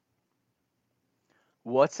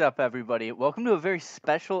What's up, everybody? Welcome to a very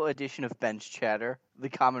special edition of Bench Chatter, the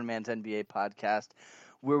Common Man's NBA podcast,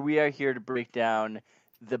 where we are here to break down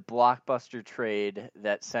the blockbuster trade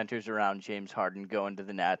that centers around James Harden going to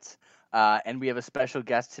the Nets. And we have a special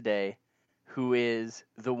guest today who is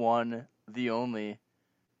the one, the only,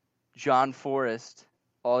 John Forrest,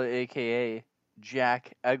 all aka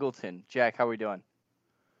Jack Eggleton. Jack, how are we doing?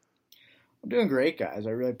 I'm doing great, guys. I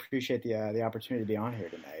really appreciate the opportunity to be on here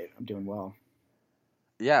tonight. I'm doing well.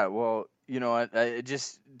 Yeah, well, you know what?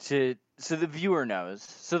 Just to so the viewer knows,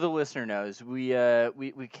 so the listener knows, we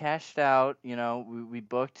cashed out. We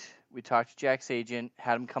booked. We talked to Jack's agent,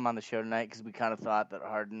 had him come on the show tonight because we kind of thought that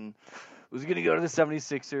Harden was going to go to the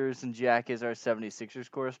 76ers, and Jack is our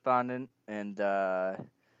 76ers correspondent. And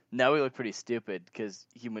now we look pretty stupid because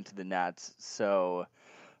he went to the Nets. So,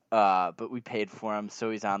 but we paid for him,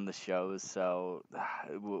 so he's on the show. So,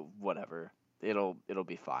 whatever. It'll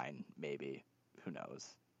be fine. Maybe. Who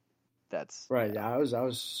knows? That's Right. yeah. Yeah, I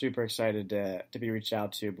was super excited to be reached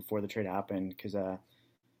out to before the trade happened because I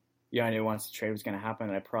knew once the trade was going to happen,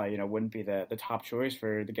 I probably wouldn't be the top choice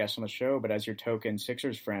for the guest on the show. But as your token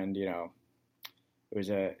Sixers friend, it was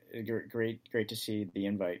great to see the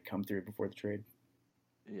invite come through before the trade.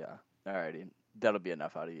 Yeah. Alrighty. That'll be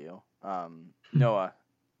enough out of you. Noah.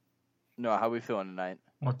 Noah, how we feeling tonight?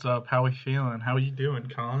 What's up? How we feeling? How you doing,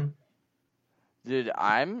 Colin? Dude,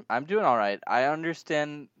 I'm doing all right. I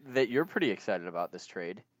understand that you're pretty excited about this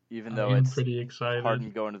trade, even I though am it's pretty excited. Harden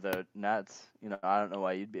going to the Nets. I don't know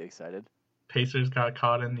why you'd be excited. Pacers got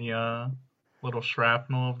caught in the little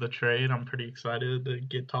shrapnel of the trade. I'm pretty excited to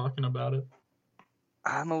get talking about it.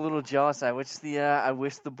 I'm a little jealous. I wish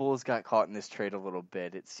the Bulls got caught in this trade a little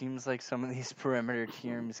bit. It seems like some of these perimeter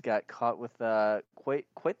teams got caught with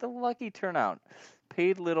quite the lucky turnout.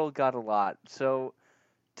 Paid little, got a lot. So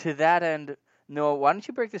to that end, Noah, why don't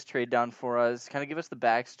you break this trade down for us? Kind of give us the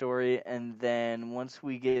backstory, and then once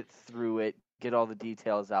we get through it, get all the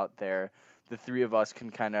details out there, the three of us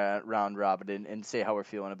can kind of round robin and say how we're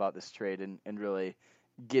feeling about this trade and really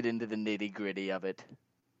get into the nitty gritty of it.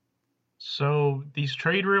 So these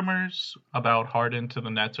trade rumors about Harden to the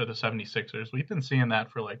Nets or the 76ers, we've been seeing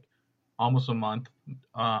that for like almost a month,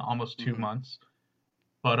 almost 2 months.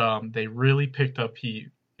 But they really picked up heat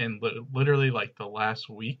in literally like the last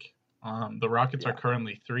week. The Rockets are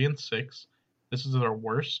currently 3-6. This is their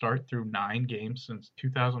worst start through 9 games since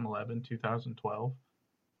 2011, 2012.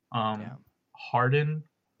 Harden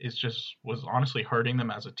was honestly hurting them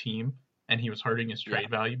as a team, and he was hurting his trade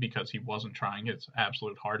value because he wasn't trying his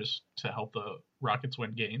absolute hardest to help the Rockets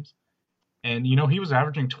win games. And he was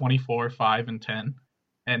averaging 24, 5, and 10,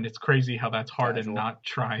 and it's crazy how that's Harden not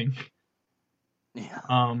trying.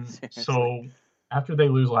 Yeah. So after they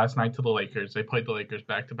lose last night to the Lakers, they played the Lakers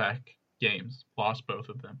back-to-back games, lost both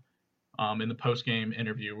of them. In the post-game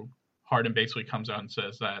interview, Harden basically comes out and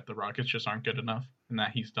says that the Rockets just aren't good enough and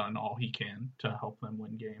that he's done all he can to help them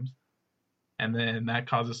win games. And then that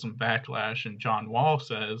causes some backlash, and John Wall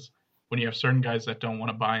says, when you have certain guys that don't want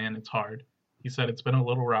to buy in, it's hard. He said it's been a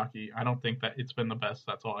little rocky. I don't think that it's been the best.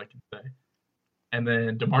 That's all I can say. And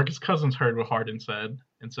then DeMarcus Cousins heard what Harden said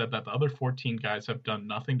and said that the other 14 guys have done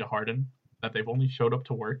nothing to Harden, that they've only showed up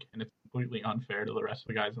to work, and it's completely unfair to the rest of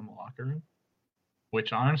the guys in the locker room.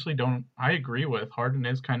 Which I honestly I agree with. Harden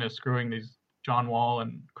is kind of screwing these John Wall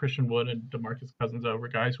and Christian Wood and DeMarcus Cousins over,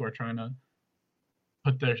 guys who are trying to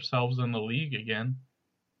put themselves in the league again.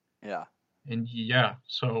 Yeah. And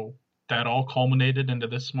so that all culminated into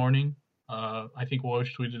this morning. I think Woj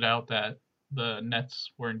tweeted out that the Nets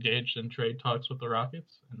were engaged in trade talks with the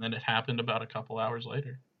Rockets, and then it happened about a couple hours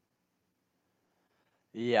later.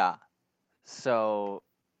 Yeah. So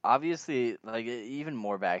obviously, like even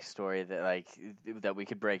more backstory that we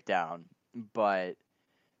could break down, but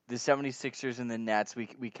the 76ers and the Nets, we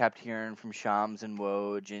kept hearing from Shams and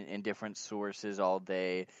Woj and different sources all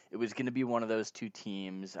day. It was going to be one of those two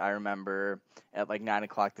teams. I remember at like 9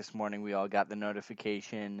 o'clock this morning, we all got the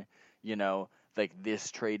notification, like this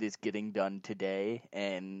trade is getting done today.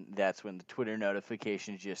 And that's when the Twitter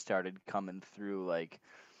notifications just started coming through like,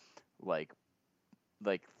 like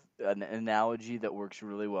an analogy that works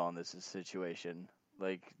really well in this situation.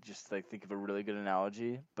 Like, just like think of a really good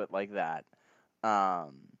analogy, but like that.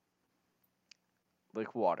 Um,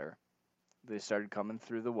 like water. They started coming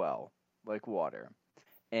through the well like water.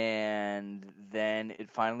 And then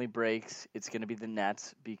it finally breaks. It's going to be the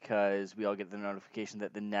Nets because we all get the notification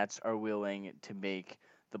that the Nets are willing to make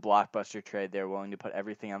the blockbuster trade. They're willing to put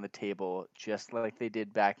everything on the table just like they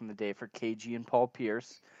did back in the day for KG and Paul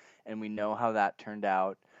Pierce. And we know how that turned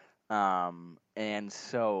out. And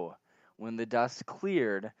so when the dust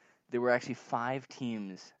cleared, there were actually 5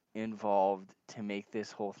 teams involved to make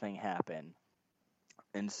this whole thing happen.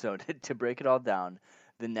 And so to break it all down,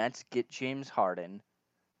 the Nets get James Harden.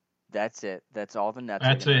 That's it. That's all the Nets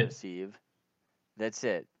are That's going to it. receive. That's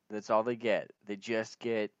it. That's all they get. They just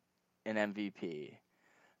get an MVP.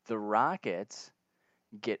 The Rockets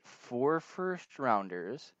get 4 first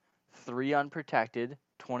rounders, 3 unprotected,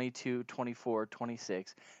 22, 24,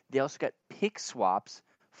 26. They also got pick swaps,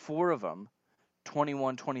 4 of them,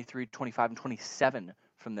 21, 23, 25, and 27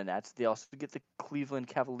 from the Nets. They also get the Cleveland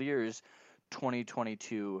Cavaliers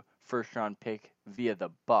 2022 first round pick via the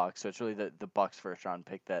Bucks. So it's really the Bucks first round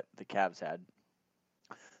pick that the Cavs had.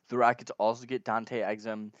 The Rockets also get Dante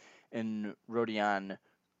Exum and Rodion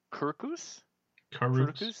Kurucs.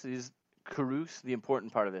 Kurucs, the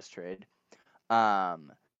important part of this trade.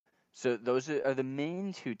 So those are the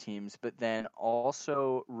main 2 teams, but then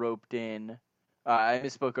also roped in. I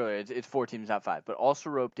misspoke earlier. It's 4 teams, not 5. But also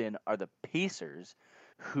roped in are the Pacers,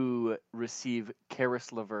 who receive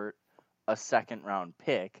Karis LeVert, a second-round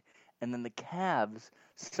pick, and then the Cavs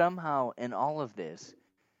somehow in all of this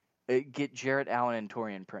get Jarrett Allen and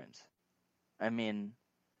Taurean Prince. I mean,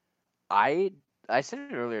 I said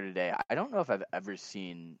it earlier today. I don't know if I've ever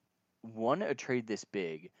seen, 1, a trade this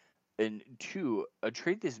big, and 2, a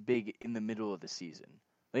trade this big in the middle of the season.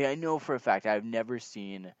 Like, I know for a fact I've never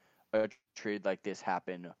seen a trade like this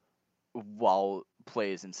happen while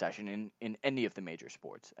play is in session in any of the major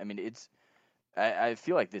sports. I mean, I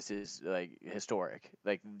feel like this is like historic,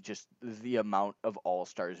 like just the amount of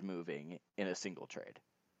all-stars moving in a single trade.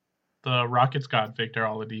 The Rockets got Victor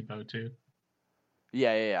Oladipo too.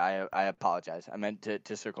 Yeah. I apologize. I meant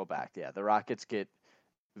to circle back. Yeah, the Rockets get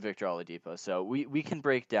Victor Oladipo. So we can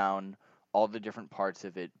break down all the different parts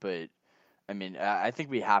of it, but I mean, I think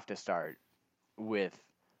we have to start with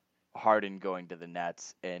Harden going to the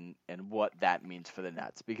Nets and what that means for the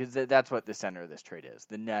Nets, because that's what the center of this trade is.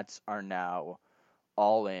 The Nets are now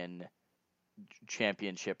all in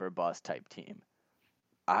championship or bust type team.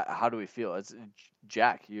 How do we feel? It's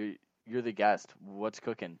Jack. You're the guest. What's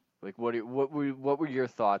cooking? Like what were your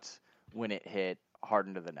thoughts when it hit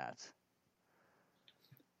Harden to the Nets?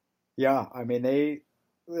 Yeah, I mean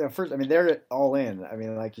they're all in. I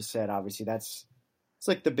mean, like you said, obviously it's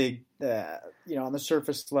like the big on the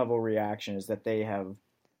surface level reaction is that they have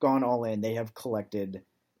gone all in. They have collected,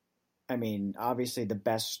 I mean, obviously the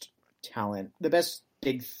best talent, the best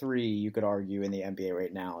big 3 you could argue in the NBA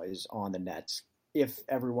right now is on the Nets. If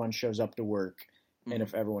everyone shows up to work and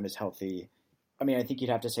if everyone is healthy, I mean, I think you'd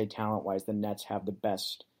have to say talent-wise, the Nets have the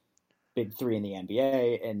best big 3 in the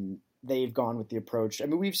NBA, and they've gone with the approach. I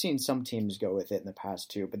mean, we've seen some teams go with it in the past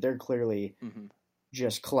too, but they're clearly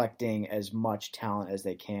just collecting as much talent as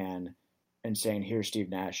they can and saying, "Here, Steve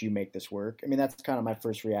Nash, you make this work." I mean, that's kind of my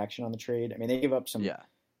first reaction on the trade. I mean, they gave up some,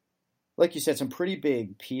 like you said, some pretty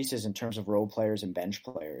big pieces in terms of role players and bench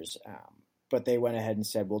players, but they went ahead and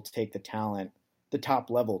said, "We'll take the talent, the top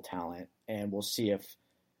level talent, and we'll see if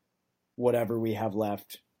whatever we have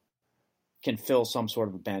left can fill some sort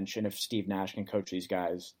of a bench, and if Steve Nash can coach these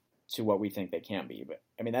guys to what we think they can be." But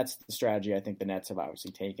I mean, that's the strategy I think the Nets have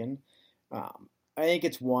obviously taken. I think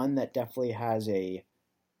it's one that definitely has a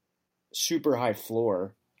super high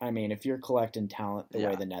floor. I mean, if you're collecting talent the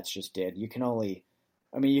way the Nets just did, you can only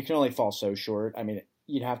fall so short. I mean,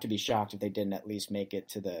 you'd have to be shocked if they didn't at least make it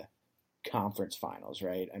to the conference finals,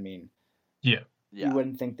 right? I mean, you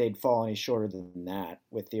wouldn't think they'd fall any shorter than that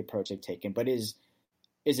with the approach they've taken. But is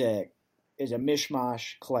a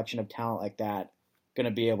mishmash collection of talent like that going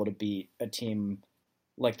to be able to beat a team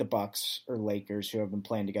like the Bucks or Lakers, who have been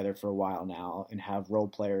playing together for a while now and have role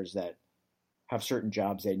players that have certain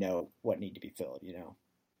jobs they know what need to be filled, you know?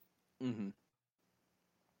 Mm-hmm.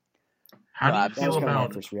 How do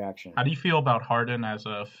you feel about Harden as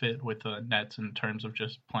a fit with the Nets in terms of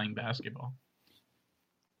just playing basketball?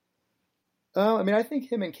 I mean, I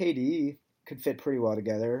think him and KD could fit pretty well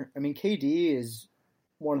together. I mean, KD is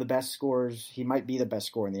one of the best scorers. He might be the best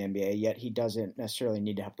scorer in the NBA, yet he doesn't necessarily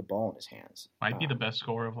need to have the ball in his hands. Might be the best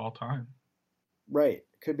scorer of all time. Right.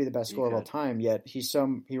 Could be the best scorer of all time, yet he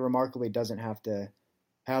remarkably doesn't have to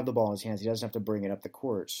have the ball in his hands. He doesn't have to bring it up the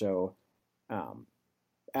court. So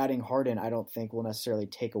adding Harden, I don't think will necessarily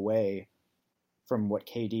take away from what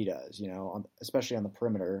KD does, you know, especially on the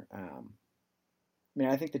perimeter. I mean,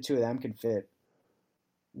 I think the two of them could fit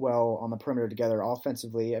well on the perimeter together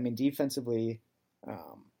offensively. I mean, defensively,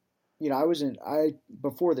 you know,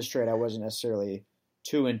 before this trade, I wasn't necessarily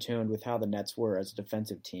too in tune with how the Nets were as a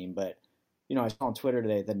defensive team, but, you know, I saw on Twitter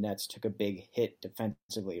today the Nets took a big hit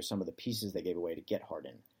defensively of some of the pieces they gave away to get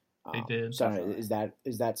Harden. They did. So is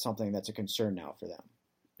that something that's a concern now for them?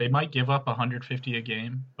 They might give up 150 a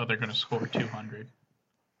game, but they're going to score 200.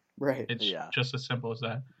 Right. It's Yeah. just as simple as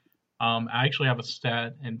that. I actually have a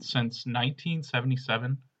stat, and since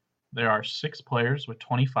 1977, there are 6 players with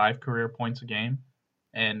 25 career points a game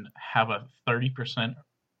and have a 30%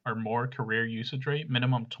 or more career usage rate,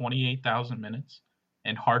 minimum 28,000 minutes,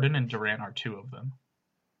 and Harden and Durant are 2 of them.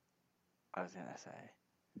 I was gonna say.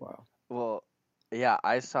 Wow. Well, yeah,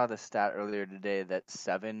 I saw the stat earlier today that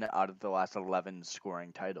 7 out of the last 11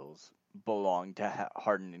 scoring titles belong to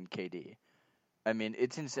Harden and KD. I mean,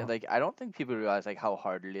 it's insane. Like, I don't think people realize like how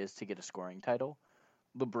hard it is to get a scoring title.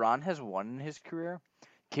 LeBron has 1 in his career.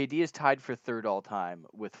 KD is tied for 3rd all time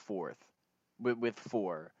with 4th, with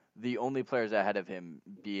 4. The only players ahead of him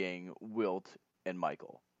being Wilt and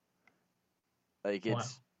Michael. Like,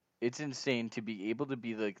 it's insane to be able to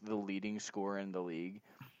be like the leading scorer in the league,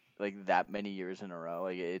 like that many years in a row.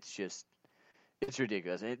 Like, it's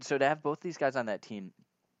ridiculous. And so to have both these guys on that team,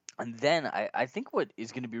 and then I think what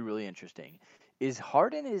is going to be really interesting is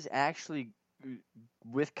Harden is actually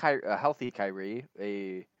with a healthy Kyrie.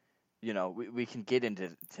 We can get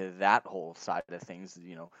into that whole side of things.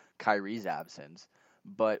 Kyrie's absence,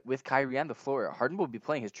 but with Kyrie on the floor, Harden will be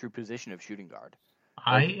playing his true position of shooting guard.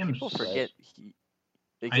 People forget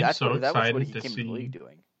that was what he came to the league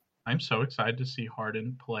doing. I'm so excited to see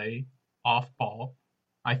Harden play off ball.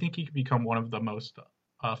 I think he could become one of the most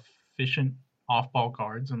efficient off ball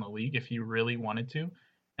guards in the league if he really wanted to.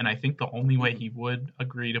 And I think the only way he would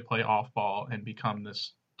agree to play off ball and become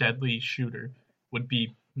this deadly shooter would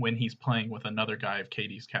be when he's playing with another guy of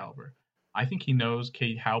KD's caliber. I think he knows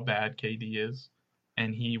how bad KD is,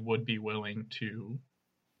 and he would be willing to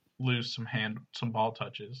lose some ball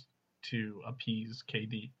touches to appease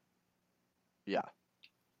KD. Yeah.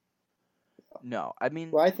 No, I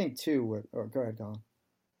mean. Well, I think too. Go ahead, Colin.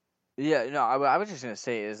 Yeah, no, I was just gonna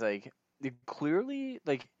say is like clearly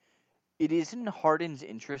like it is in Harden's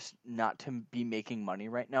interest not to be making money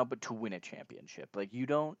right now, but to win a championship. Like you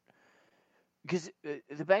don't, because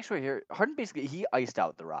the backstory here, Harden basically he iced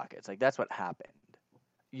out the Rockets. Like that's what happened.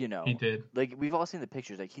 He did. Like we've all seen the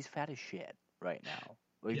pictures. Like he's fat as shit right now.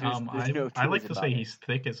 Like I like to say he's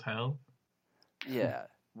thick as hell. Yeah.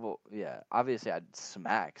 Well, yeah. Obviously, I'd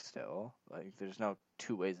smack still. Like, there's no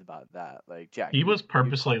 2 ways about that. Like, Jack. He was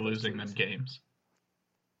purposely losing them games.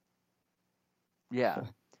 Yeah.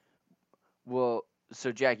 Well,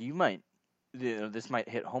 so Jack, you might, this might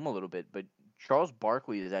hit home a little bit, but Charles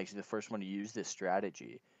Barkley is actually the first one to use this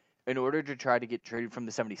strategy. In order to try to get traded from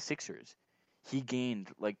the 76ers, he gained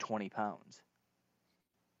like 20 pounds.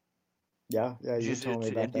 Yeah, you told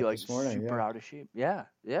me about that this morning. Super out of shape. Yeah.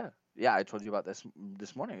 I told you about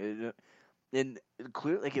this morning. And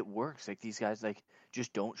clearly, like, it works. Like, these guys, like,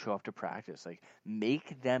 just don't show up to practice. Like,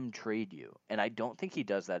 make them trade you. And I don't think he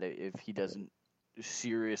does that if he doesn't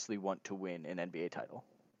seriously want to win an NBA title.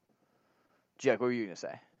 Jack, what were you going to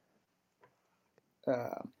say?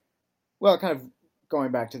 Well, kind of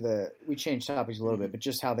going back to we changed topics a little bit, but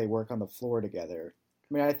just how they work on the floor together.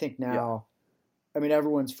 I mean, I think now,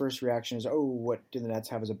 everyone's first reaction is, oh, what do the Nets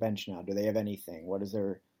have as a bench now? Do they have anything?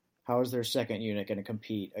 How is their second unit going to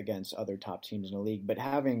compete against other top teams in the league? But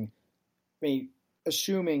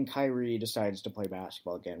assuming Kyrie decides to play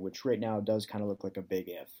basketball again, which right now does kind of look like a big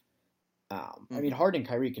if. I mean, Harden and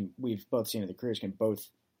Kyrie we've both seen in the careers, can both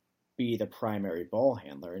be the primary ball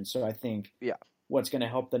handler. And so I think what's going to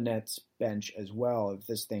help the Nets bench as well, if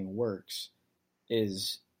this thing works,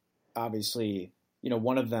 is obviously,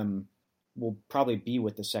 one of them will probably be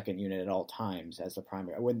with the second unit at all times as the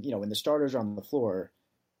primary. When the starters are on the floor,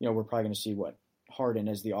 we're probably going to see Harden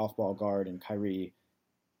as the off-ball guard and Kyrie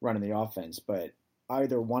running the offense. But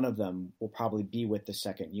either one of them will probably be with the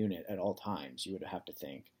second unit at all times, you would have to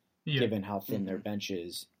think, given how thin their bench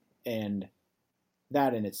is. And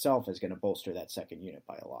that in itself is going to bolster that second unit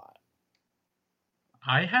by a lot.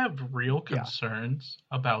 I have real concerns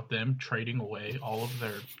about them trading away all of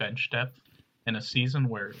their bench depth in a season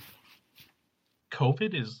where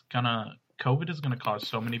COVID is gonna cause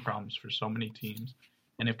so many problems for so many teams.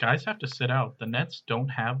 And if guys have to sit out, the Nets don't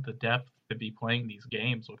have the depth to be playing these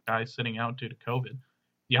games with guys sitting out due to COVID.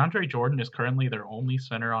 DeAndre Jordan is currently their only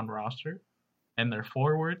center on roster, and their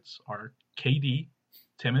forwards are KD,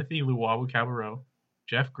 Timothy Luwawu-Cabarrot,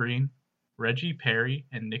 Jeff Green, Reggie Perry,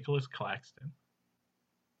 and Nicholas Claxton.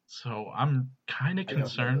 So I'm kind of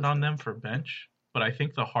concerned on them for bench, but I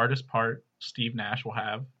think the hardest part Steve Nash will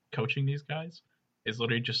have coaching these guys is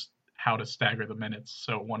literally just how to stagger the minutes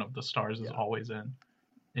so one of the stars is always in.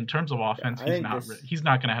 In terms of offense, he's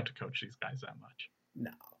not going to have to coach these guys that much.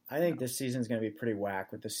 No, I think this season's going to be pretty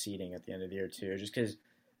whack with the seeding at the end of the year too. Just because,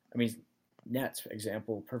 Nets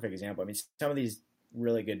perfect example. Some of these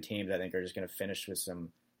really good teams I think are just going to finish with some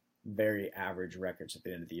very average records at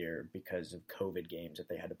the end of the year because of COVID games that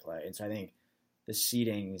they had to play. And so I think the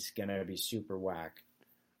seeding's going to be super whack.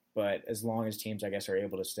 But as long as teams, I guess, are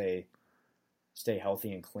able to stay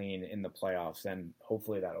healthy and clean in the playoffs, then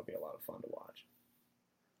hopefully that'll be a lot of fun to watch.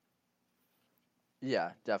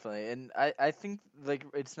 Yeah, definitely. And I think like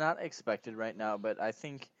it's not expected right now, but I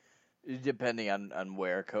think depending on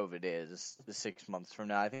where COVID is 6 months from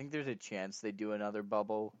now, I think there's a chance they do another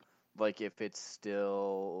bubble, like if it's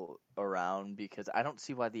still around, because I don't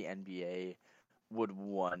see why the NBA would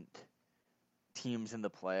want teams in the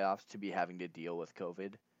playoffs to be having to deal with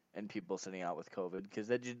COVID and people sitting out with COVID, because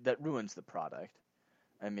that ruins the product.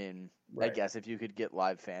 I mean, I Right. guess if you could get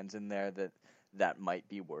live fans in there, that might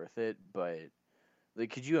be worth it, but like,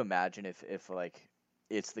 could you imagine if like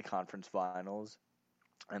it's the conference finals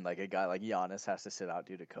and like a guy like Giannis has to sit out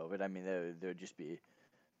due to COVID? I mean, there would just be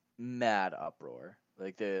mad uproar.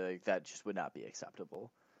 Like that just would not be acceptable.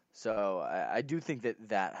 So I do think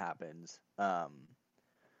that happens.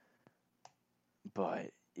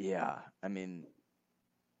 But yeah, I mean,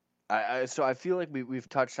 so I feel like we've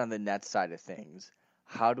touched on the Nets side of things.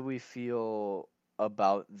 How do we feel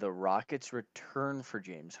about the Rockets' return for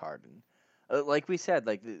James Harden? Like we said,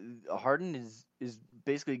 like Harden is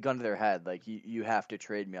basically gun to their head. Like you have to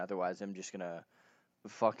trade me, otherwise I'm just gonna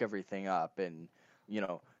fuck everything up. And you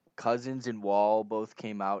know, Cousins and Wall both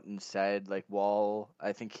came out and said, like, Wall,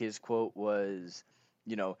 I think his quote was,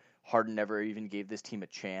 you know, Harden never even gave this team a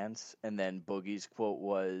chance. And then Boogie's quote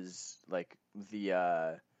was like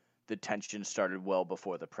the tension started well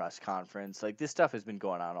before the press conference. Like this stuff has been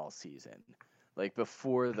going on all season. Like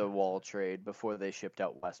before the Wall trade, before they shipped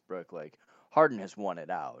out Westbrook, like Harden has won it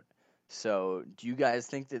out. So, do you guys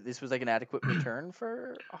think that this was like an adequate return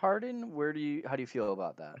for Harden? How do you feel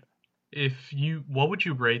about that? What would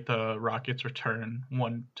you rate the Rockets' return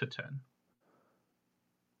 1 to 10?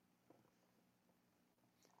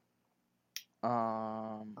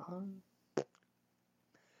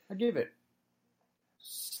 I'd give it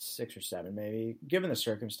 6 or 7, maybe, given the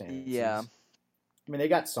circumstances. Yeah. I mean, they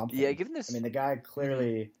got something. Yeah, given this. I mean, the guy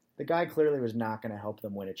clearly was not going to help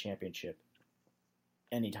them win a championship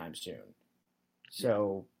anytime soon.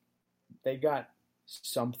 So they got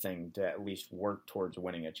something to at least work towards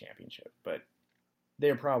winning a championship. But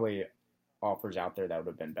there are probably offers out there that would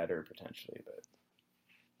have been better potentially. But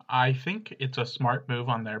I think it's a smart move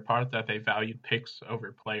on their part that they valued picks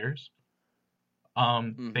over players.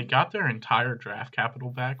 They got their entire draft capital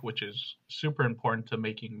back, which is super important to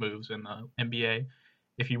making moves in the NBA.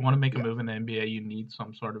 If you want to make a move in the NBA, you need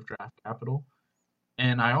some sort of draft capital.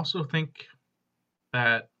 And I also think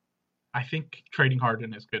trading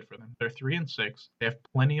Harden is good for them. They're 3-6. They have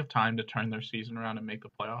plenty of time to turn their season around and make the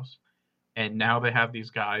playoffs. And now they have these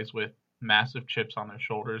guys with massive chips on their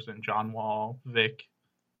shoulders, and John Wall, Vic,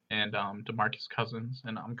 and DeMarcus Cousins.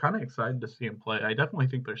 And I'm kind of excited to see him play. I definitely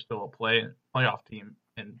think they're still a playoff team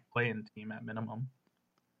and play-in team at minimum.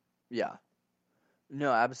 Yeah.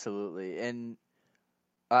 No, absolutely. And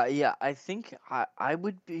yeah, I think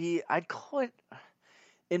I'd call it,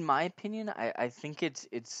 in my opinion, I think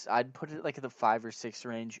I'd put it like at the 5 or 6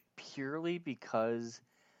 range, purely because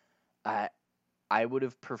I would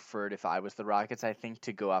have preferred, if I was the Rockets, I think,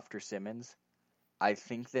 to go after Simmons. I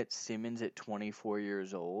think that Simmons at 24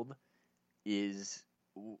 years old is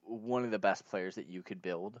one of the best players that you could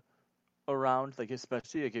build around, like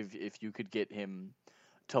especially like if you could get him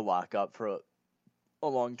to lock up for a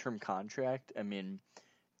long-term contract. I mean,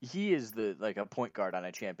 he is like a point guard on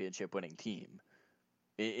a championship winning team,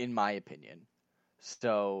 in my opinion.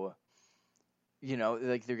 So, you know,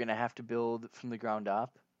 like they're gonna have to build from the ground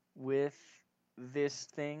up with this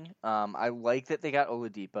thing. I like that they got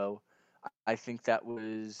Oladipo. I think that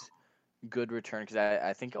was good return, because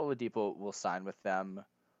I think Oladipo will sign with them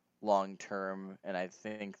long term, and I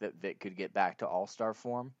think that Vic could get back to all-star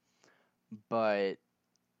form. But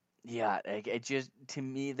yeah, it just, to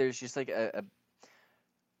me, there's just like a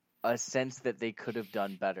sense that they could have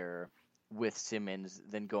done better with Simmons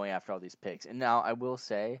than going after all these picks. And now I will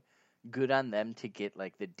say, good on them to get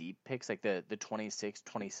like the deep picks, like the 26,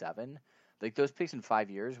 27. Like those picks in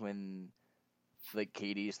 5 years when like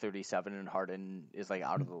KD's 37 and Harden is like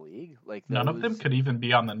out of the league. Like none of them could even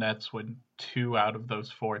be on the Nets when 2 out of those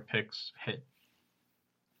 4 picks hit.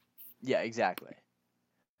 Yeah, exactly.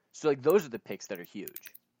 So like those are the picks that are huge.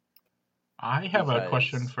 I have a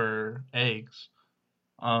question for Eggs.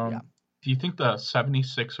 Do you think the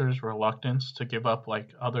 76ers' reluctance to give up like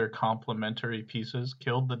other complementary pieces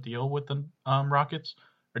killed the deal with the Rockets?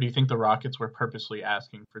 Or do you think the Rockets were purposely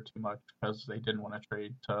asking for too much because they didn't want to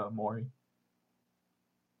trade to Morey?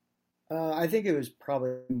 I think it was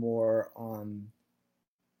probably more on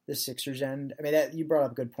the Sixers end. I mean, you brought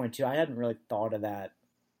up a good point too. I hadn't really thought of that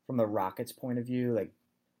from the Rockets' point of view. Like,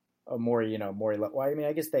 Morey. Well, I mean,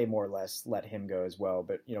 I guess they more or less let him go as well.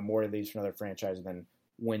 But Morey leaves for another franchise and then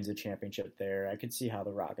wins a championship there. I could see how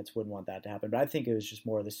the Rockets wouldn't want that to happen. But I think it was just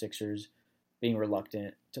more of the Sixers being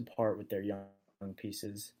reluctant to part with their young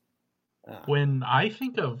pieces. When I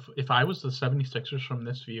think of if I was the 76ers from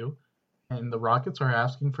this view, and the Rockets are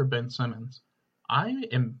asking for Ben Simmons, I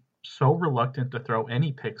am so reluctant to throw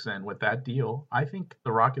any picks in with that deal. I think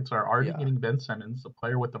the Rockets are already getting Ben Simmons, a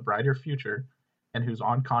player with a brighter future, and who's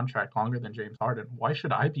on contract longer than James Harden. Why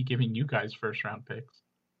should I be giving you guys first-round picks?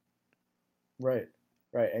 Right.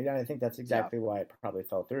 And I think that's exactly why it probably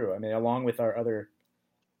fell through. I mean, along with our other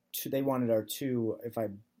two, they wanted our two, if I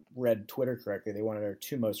read Twitter correctly, they wanted our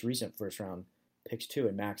two most recent first-round picks too,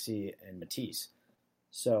 in Maxey and Matisse.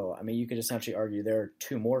 So, I mean, you could essentially argue there are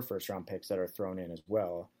two more first-round picks that are thrown in as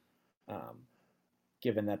well,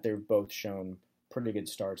 given that they've both shown pretty good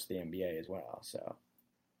starts to the NBA as well. So,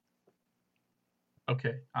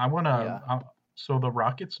 okay, I want to. So the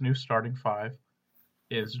Rockets' new starting five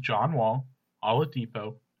is John Wall,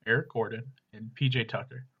 Oladipo, Eric Gordon, and PJ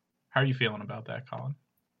Tucker. How are you feeling about that, Colin?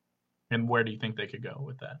 And where do you think they could go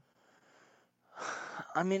with that?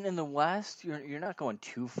 I mean, in the West, you're not going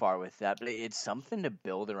too far with that, but it's something to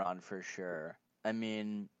build around for sure. I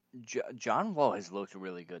mean, John Wall has looked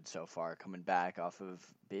really good so far, coming back off of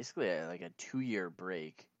basically a 2-year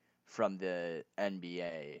break from the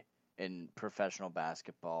NBA in professional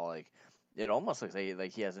basketball. Like, it almost looks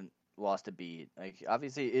like he hasn't lost a beat. Like,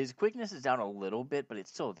 obviously, his quickness is down a little bit, but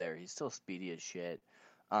it's still there. He's still speedy as shit.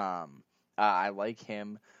 I like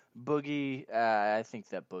him. Boogie, I think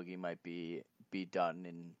that Boogie might be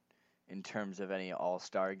done in terms of any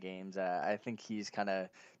All-Star games. I think he's kind of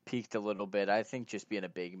peaked a little bit. I think just being a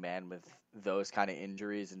big man with those kind of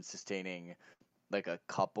injuries and sustaining like a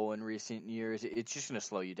couple in recent years, it's just going to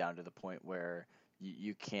slow you down to the point where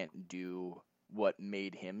you can't do what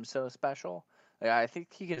made him so special. Like, I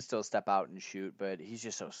think he can still step out and shoot, but he's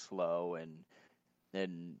just so slow and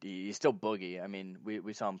he's still Boogie. I mean,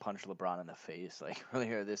 we saw him punch LeBron in the face like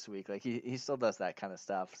earlier this week. Like he still does that kind of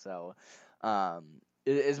stuff. So,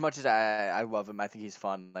 as much as I love him, I think he's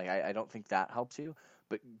fun. Like I don't think that helps you.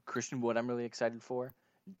 But Christian Wood, I'm really excited for.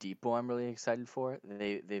 Depot, I'm really excited for.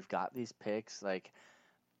 They've got these picks. Like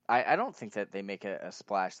I don't think that they make a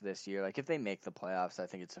splash this year. Like if they make the playoffs, I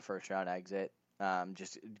think it's a first round exit.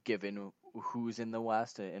 Just given who's in the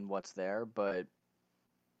West and what's there, but.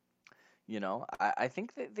 I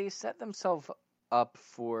think that they set themselves up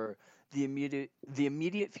for the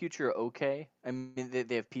immediate future. Okay, I mean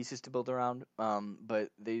they have pieces to build around, but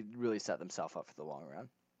they really set themselves up for the long run.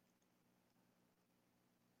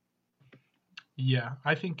 Yeah,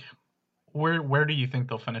 I think. Where do you think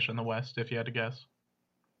they'll finish in the West, if you had to guess?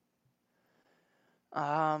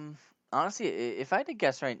 Honestly, if I had to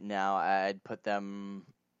guess right now, I'd put them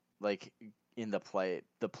like in the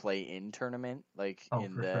play-in tournament, like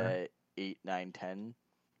in the. Sure. 8, 9, 10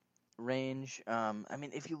 range. I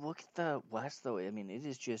mean, if you look at the West, though, I mean, it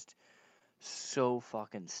is just so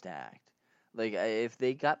fucking stacked. Like, if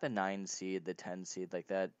they got the 9 seed, the 10 seed, like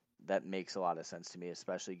that makes a lot of sense to me,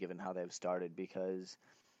 especially given how they've started, because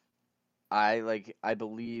I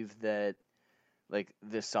believe that, like,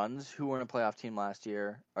 the Suns, who were in a playoff team last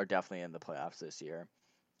year, are definitely in the playoffs this year.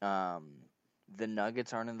 The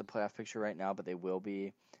Nuggets aren't in the playoff picture right now, but they will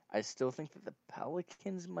be. I still think that the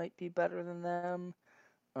Pelicans might be better than them.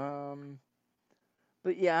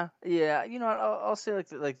 But yeah. I'll say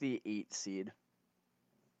like the 8 seed.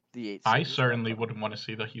 The 8 seed. I certainly wouldn't want to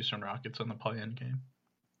see the Houston Rockets in the play-in game.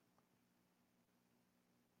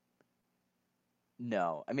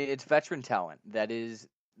 No, I mean it's veteran talent. That is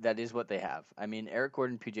what they have. I mean Eric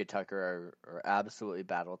Gordon, PJ Tucker are absolutely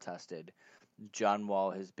battle tested. John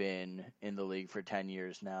Wall has been in the league for 10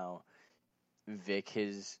 years now. Vic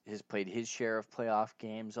has played his share of playoff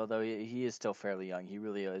games, although he is still fairly young. He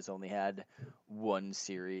really has only had one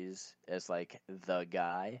series as like the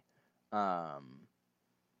guy. But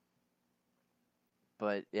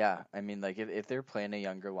yeah, I mean, like if they're playing a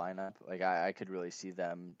younger lineup, like I could really see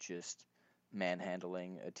them just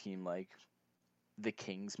manhandling a team like the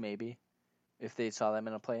Kings, maybe, if they saw them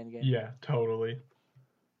in a play-in game. Yeah, totally.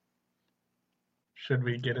 Should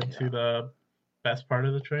we get into the best part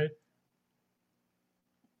of the trade?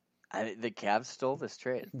 The Cavs stole this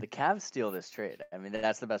trade. The Cavs steal this trade. I mean,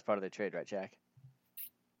 that's the best part of the trade, right, Jack?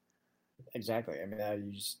 Exactly. I mean,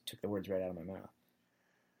 you just took the words right out of my mouth.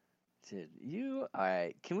 Dude, all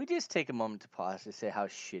right. Can we just take a moment to pause to say how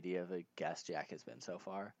shitty of a guest Jack has been so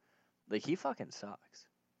far? Like, he fucking sucks.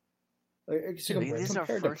 So Dude, this is our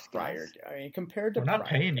compared to first prior, guess. I mean, compared to We're not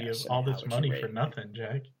prior paying you guests, I all mean, how this would you money rate for it? nothing,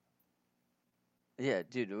 Jack. Yeah,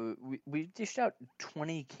 dude, we dished out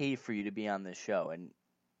 $20K for you to be on this show,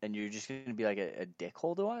 and you're just gonna be like a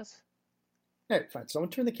dickhole to us? Hey, fine. Someone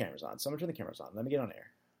turn the cameras on. Let me get on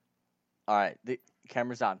air. All right, the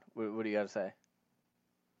camera's on. What do you got to say?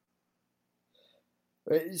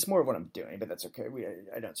 It's more of what I'm doing, but that's okay.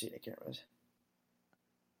 I don't see any cameras.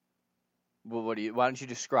 Well, why don't you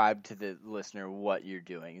describe to the listener what you're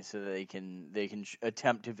doing so that they can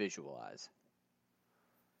attempt to visualize?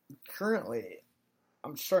 Currently,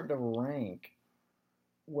 I'm starting to rank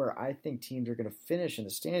where I think teams are going to finish in the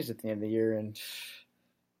standings at the end of the year. And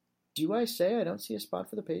do I say I don't see a spot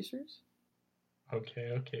for the Pacers?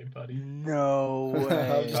 Okay, buddy. No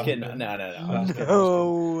way. I'm just kidding. No. I'm just kidding.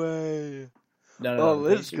 No way. No.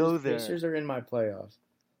 Let's go there. Pacers are in my playoffs.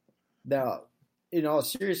 Now, in all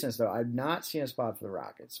seriousness, though, I've not seen a spot for the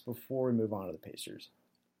Rockets before we move on to the Pacers.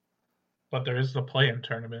 But there is the play-in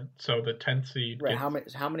tournament, so the 10th seed. Right?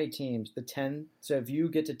 How many teams? The 10. So if you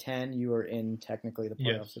get to 10, you are in technically the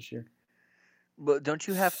playoffs this year. But don't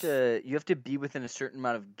you have to? You have to be within a certain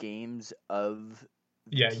amount of games of.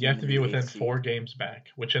 Yeah, you have to be within 4 games back,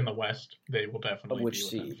 which in the West they will definitely be within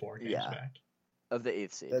seed? 4 games back. Of the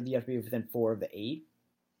 8th seed. You have to be within 4 of the 8.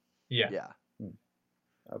 Yeah.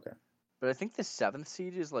 Okay. But I think the 7th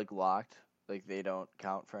seed is like locked. Like they don't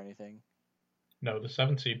count for anything. No, the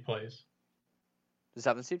 7th seed plays. The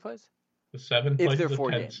 7th seed plays? The 7 If plays they're the 4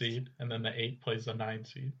 10th games. seed, and then the 8 plays the 9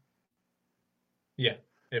 seed. Yeah,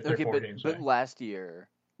 if they're Okay, 4 games but back. last year,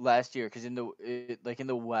 because in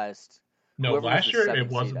the West. No, whoever was last the year 7th it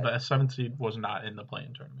wasn't. seed, The 7th seed was not in the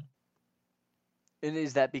play-in tournament. And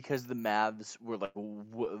is that because the Mavs were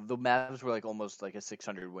like almost like a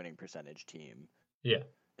 600 winning percentage team? Yeah.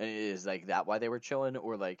 And is like that why they were chilling,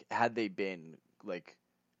 or like had they been like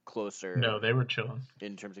closer? No, they were chilling.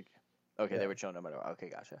 In terms of, okay, they were chilling no matter what. Okay,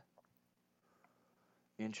 gotcha.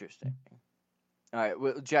 Interesting. All right,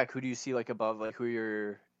 well, Jack, who do you see like above? Like, who are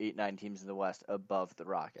your 8-9 teams in the West above the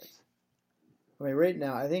Rockets? I mean, right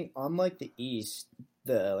now, I think unlike the East,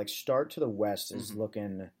 the like start to the West is Mhm.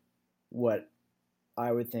 looking what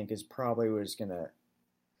I would think is probably what it's going to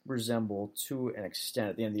resemble to an extent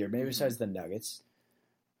at the end of the year. Maybe besides the Nuggets.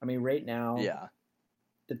 I mean, right now, Yeah.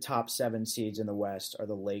 the top 7 seeds in the West are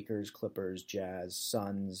the Lakers, Clippers, Jazz,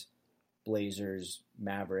 Suns, Blazers,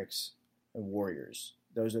 Mavericks, and Warriors.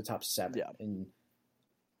 Those are the top 7. Yeah. And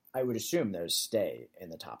I would assume those stay in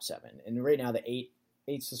the top 7. And right now, the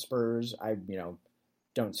 8's the Spurs. I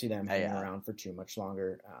don't see them hanging around for too much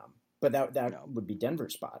longer. But that would be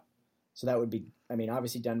Denver's spot. So that would be, I mean,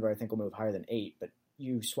 obviously Denver I think will move higher than 8, but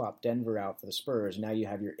you swap Denver out for the Spurs, now you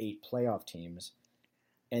have your 8 playoff teams.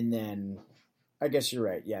 And then, I guess you're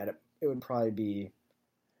right, yeah, it would probably be,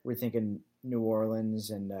 we're thinking New Orleans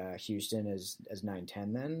and Houston as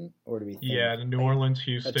 9-10 then? Or do we think? Yeah, New Orleans,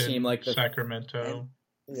 Houston, team like Sacramento.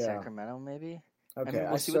 Sacramento, maybe? Okay, I mean,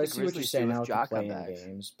 we'll see what the Grizzlies you're saying do now with with Ja the play-in comebacks.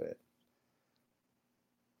 games, but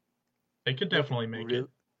They could definitely make it.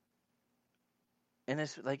 And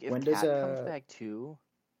it's like if When Cat does, comes back too.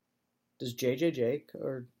 does JJ Jake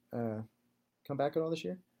or come back at all this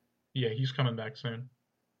year? Yeah, he's coming back soon.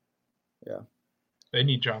 Yeah. They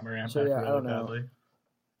need Ja Morant So, back yeah, I really don't know. badly.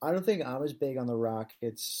 I don't think I'm as big on the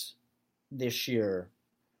Rockets this year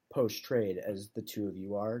post-trade as the two of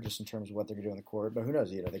you are, just in terms of what they're going to do on the court. But who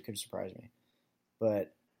knows? They could surprise me.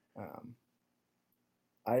 But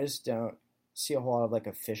I just don't see a whole lot of like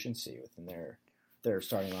efficiency within their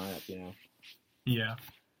starting lineup. Yeah,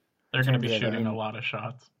 they're going to be terms of, shooting a lot of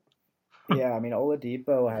shots. Yeah, I mean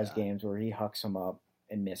Oladipo has Yeah. games where he hucks them up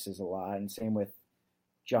and misses a lot, and same with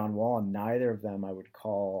John Wall. And neither of them I would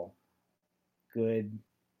call good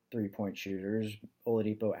 3-point shooters.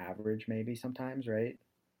 Oladipo average maybe sometimes, right?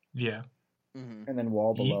 Yeah, Mm-hmm. And then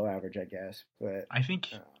Wall below average, I guess. But I think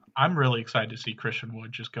I'm really excited to see Christian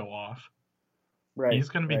Wood just go off. right, He's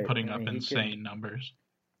going to be right. putting I up mean, insane numbers.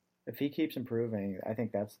 If he keeps improving, I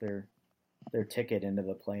think that's their ticket into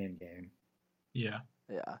the play-in game. Yeah.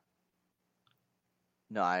 Yeah.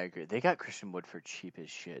 No, I agree. They got Christian Wood for cheap as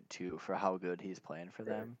shit too, for how good he's playing for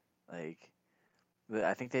them. Like,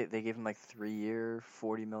 I think they gave him like 3-year,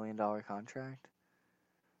 $40 million contract.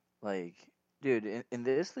 Like, dude, in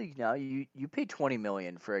this league now, you pay $20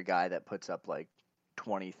 million for a guy that puts up like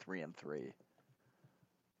 23 and 3.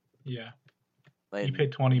 Yeah. Like, You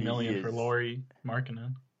paid $20 he million for is- Lauri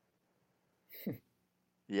Markkanen.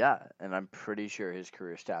 Yeah, and I'm pretty sure his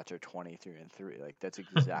career stats are 23 and 3. Like, that's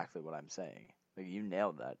exactly what I'm saying. Like, you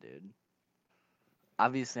nailed that, dude.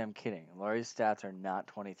 Obviously, I'm kidding. Lauri's stats are not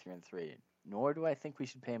 23 and 3. Nor do I think we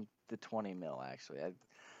should pay him the 20 mil. Actually,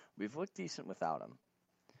 We've looked decent without him.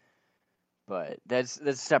 But that's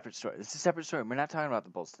a separate story. It's a separate story. We're not talking about the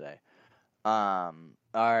Bulls today.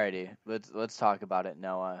 Alrighty. Let's talk about it,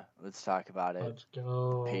 Noah. Let's talk about it. Let's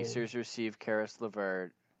go. Pacers receive Karis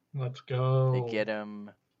LeVert. Let's go. They get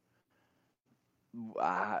him.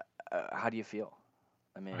 How do you feel?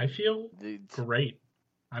 I feel great.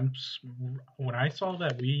 When I saw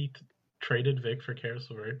that we traded Vic for Karis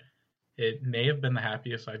LeVert, it may have been the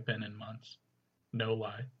happiest I've been in months. No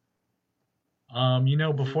lie.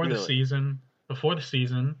 Before the season,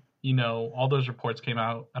 all those reports came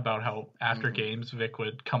out about how after games Vic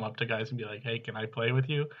would come up to guys and be like, "Hey, can I play with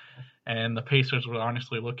you?" And the Pacers were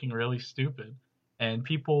honestly looking really stupid. And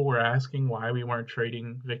people were asking why we weren't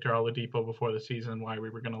trading Victor Oladipo before the season, why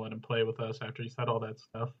we were going to let him play with us after he said all that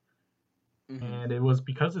stuff. And it was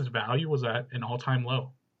because his value was at an all-time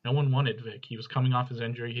low. No one wanted Vic. He was coming off his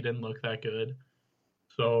injury. He didn't look that good.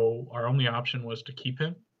 So our only option was to keep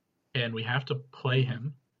him, and we have to play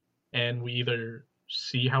him. And we either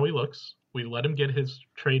see how he looks, we let him get his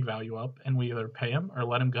trade value up, and we either pay him or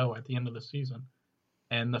let him go at the end of the season.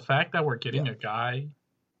 And the fact that we're getting a guy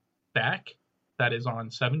back that is on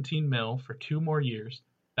 $17 million for 2 more years,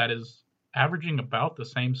 that is averaging about the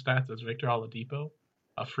same stats as Victor Oladipo,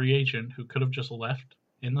 a free agent who could have just left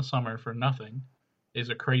in the summer for nothing, is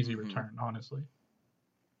a crazy return, honestly.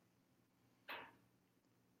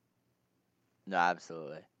 No,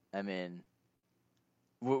 absolutely. I mean,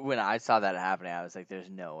 when I saw that happening, I was like, "There's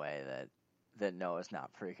no way that Noah's not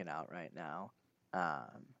freaking out right now."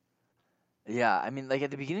 Yeah, I mean, like at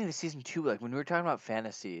the beginning of the season too, like when we were talking about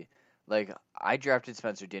fantasy. Like, I drafted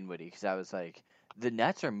Spencer Dinwiddie because I was like, the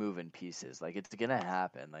Nets are moving pieces. Like, it's going to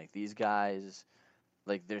happen. Like, these guys,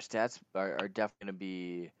 like, their stats are definitely going to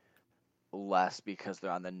be less because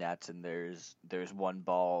they're on the Nets and there's one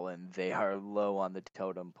ball and they are low on the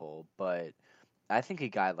totem pole. But I think a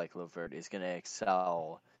guy like LeVert is going to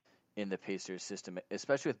excel in the Pacers system,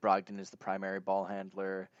 especially with Brogdon as the primary ball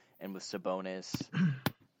handler and with Sabonis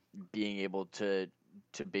being able to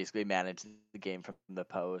basically manage the game from the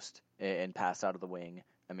post and pass out of the wing.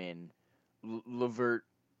 I mean, LeVert,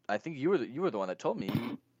 I think you were the one that told me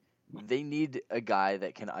they need a guy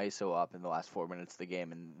that can ISO up in the last 4 minutes of the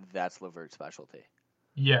game, and that's LeVert's specialty.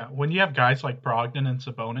 Yeah, when you have guys like Brogdon and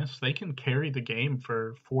Sabonis, they can carry the game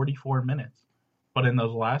for 44 minutes. But in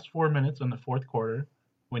those last 4 minutes in the fourth quarter,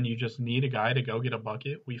 when you just need a guy to go get a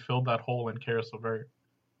bucket, we filled that hole in Karis LeVert.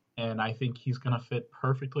 And I think he's going to fit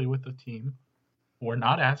perfectly with the team. We're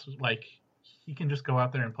not he can just go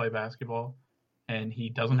out there and play basketball, and he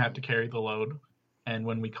doesn't have to carry the load. And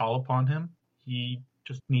when we call upon him, he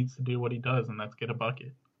just needs to do what he does, and that's get a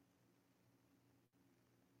bucket.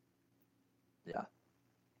 Yeah.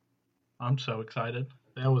 I'm so excited.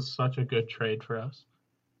 That was such a good trade for us.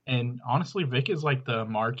 And honestly, Vic is like the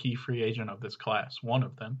marquee free agent of this class, one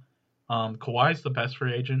of them. Kawhi's the best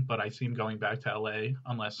free agent, but I see him going back to LA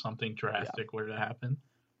unless something drastic were to happen.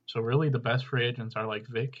 So really the best free agents are like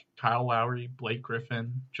Vic, Kyle Lowry, Blake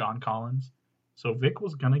Griffin, John Collins. So Vic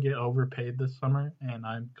was going to get overpaid this summer, and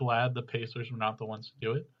I'm glad the Pacers were not the ones to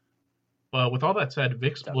do it. But with all that said,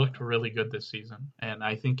 Vic's looked really good this season, and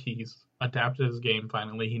I think he's adapted his game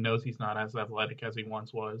finally. He knows he's not as athletic as he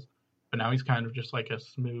once was, but now he's kind of just like a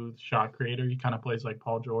smooth shot creator. He kind of plays like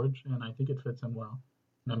Paul George, and I think it fits him well.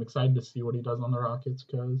 And I'm excited to see what he does on the Rockets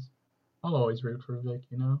because I'll always root for Vic,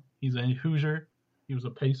 He's a Hoosier. He was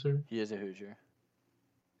a Pacer. He is a Hoosier.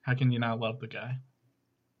 How can you not love the guy?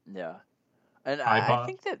 Yeah. And I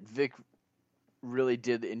think that Vic really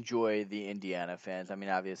did enjoy the Indiana fans. I mean,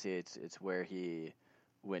 obviously it's where he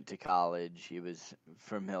went to college. He was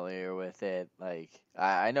familiar with it. Like,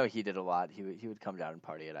 I know he did a lot. He would come down and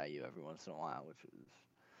party at IU every once in a while, which was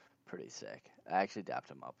pretty sick. I actually dapped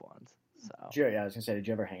him up once. So yeah, I was gonna say, did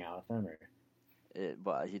you ever hang out with him? Or?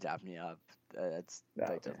 Well, he dapped me up. Doesn't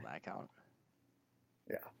that count?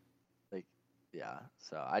 Yeah. Yeah.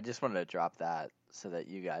 So I just wanted to drop that so that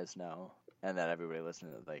you guys know, and that everybody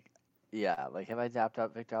listening, have I dapped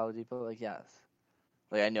up Victor Oladipo? Like, yes.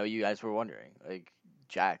 Like, I know you guys were wondering. Like,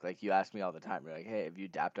 Jack, like, you ask me all the time. You're like, hey, have you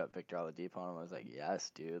dapped up Victor Oladipo? And I was like,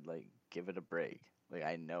 yes, dude. Like, give it a break. Like,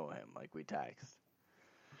 I know him. Like, we text.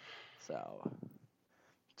 So,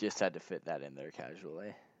 just had to fit that in there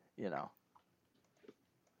casually,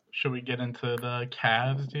 Should we get into the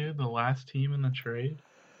Cavs, dude? The last team in the trade?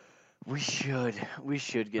 We should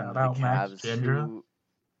get into the Cavs,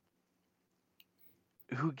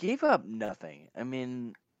 who gave up nothing. I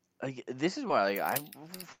mean, like, this is why, like, I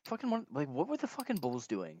fucking want, like, what were the fucking Bulls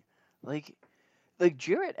doing? Like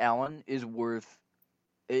Jarrett Allen is worth,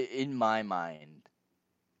 in my mind,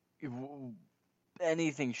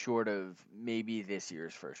 anything short of maybe this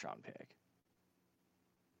year's first round pick.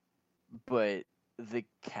 But the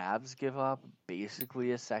Cavs give up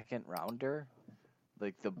basically a second rounder.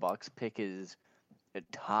 Like the Bucks pick is at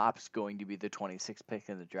tops going to be the 26th pick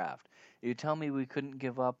in the draft. You tell me we couldn't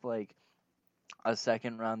give up like a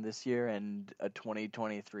second round this year and a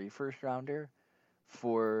 2023 first rounder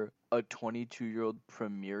for a 22-year-old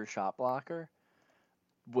premier shot blocker?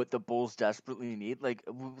 What the Bulls desperately need? Like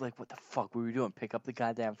what the fuck were we doing? Pick up the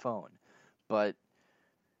goddamn phone. But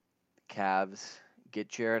Cavs get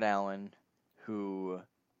Jared Allen, who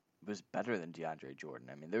was better than DeAndre Jordan.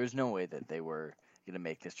 I mean, there was no way that they were going to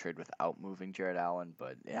make this trade without moving Jared Allen,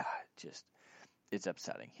 but yeah, it's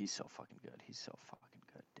upsetting. He's so fucking good. He's so fucking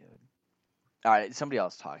good, dude. All right, somebody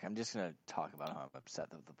else talk. I'm just going to talk about how I'm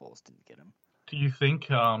upset that the Bulls didn't get him. Do you think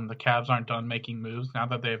the Cavs aren't done making moves now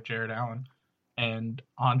that they have Jared Allen and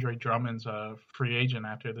Andre Drummond's a free agent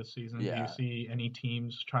after this season? Yeah. Do you see any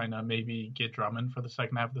teams trying to maybe get Drummond for the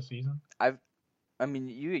second half of the season? I mean,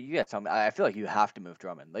 you got something. I feel like you have to move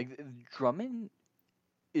Drummond. Like, Drummond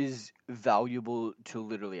is valuable to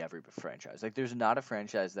literally every franchise. Like, there's not a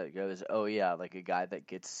franchise that goes, oh, yeah, like a guy that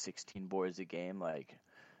gets 16 boards a game. Like,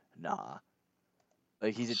 nah.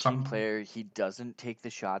 Like, he's a team player. He doesn't take the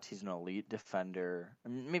shots. He's an elite defender. I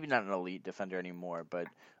mean, maybe not an elite defender anymore, but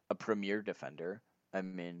a premier defender. I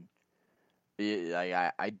mean,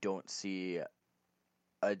 I don't see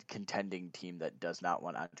a contending team that does not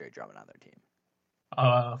want Andre Drummond on their team.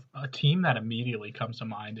 A team that immediately comes to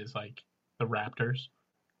mind is like the Raptors.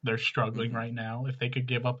 They're struggling right now. If they could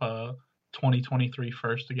give up a 2023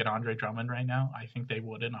 first to get Andre Drummond right now, I think they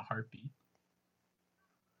would in a heartbeat.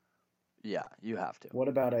 Yeah, you have to. What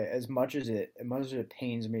about as much as it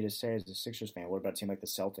pains me to say as a Sixers fan? What about a team like the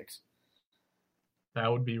Celtics? That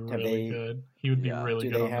would be really good. He would be really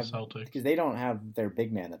good on the Celtics because they don't have their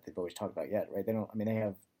big man that they've always talked about yet, right? They don't. I mean, they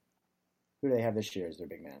have who do they have this year as their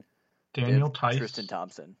big man? Daniel Tice, Tristan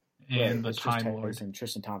Thompson, and the Time Lord. And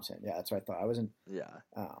Tristan Thompson. Yeah, that's what I thought. I wasn't. Yeah.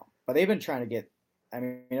 But they've been trying to get. I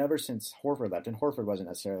mean, ever since Horford left, and Horford wasn't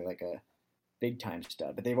necessarily like a big time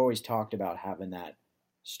stud, but they've always talked about having that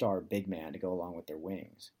star big man to go along with their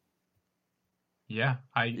wings. Yeah,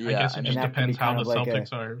 I guess it just depends how the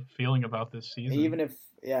Celtics are feeling about this season. Even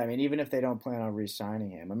if they don't plan on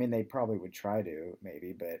re-signing him, I mean, they probably would try to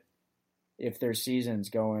maybe, but if their season's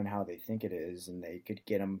going how they think it is, and they could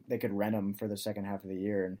get him, they could rent him for the second half of the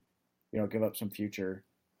year, and give up some future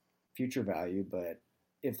value. But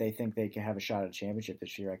if they think they can have a shot at a championship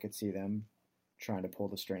this year, I could see them trying to pull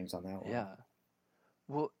the strings on that one. Yeah.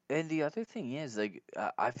 Well, and the other thing is, like,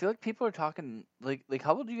 I feel like people are talking, like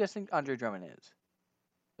how old do you guys think Andre Drummond is?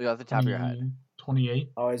 Like, off the top of your head. 28.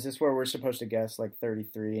 Oh, is this where we're supposed to guess, like,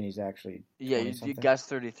 33, and he's actually Yeah, you guess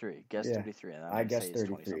 33. Guess 33. And I guess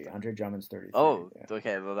 33. Andre Drummond's 33. Oh, yeah.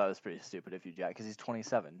 Okay, well, that was pretty stupid if you jack, because he's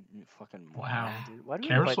 27. You fucking wow. Dude. Why do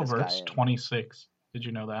Caris LeVert's 26. Did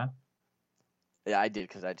you know that? Yeah, I did,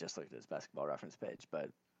 because I just looked at his basketball reference page, but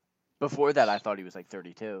before that, I thought he was, like,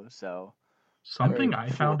 32, so... Something I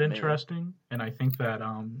found interesting, and I think that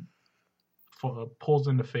pulls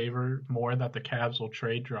into favor more that the Cavs will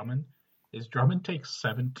trade Drummond, is Drummond takes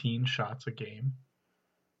 17 shots a game,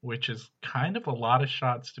 which is kind of a lot of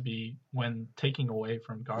shots to be when taking away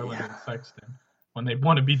from Garland and Sexton, when they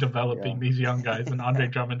want to be developing these young guys, and Andre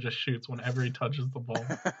Drummond just shoots whenever he touches the ball.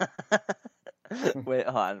 Wait,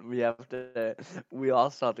 hold on. We all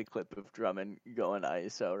saw the clip of Drummond going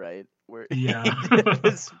ISO, right? Where he did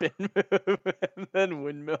the spin move and then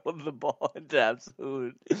windmilled the ball into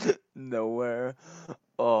absolute nowhere.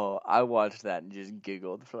 Oh, I watched that and just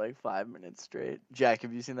giggled for like 5 minutes straight. Jack,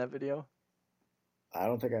 have you seen that video? I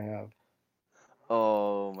don't think I have.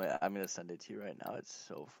 Oh, man, I'm going to send it to you right now. It's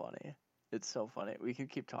so funny. It's so funny. We can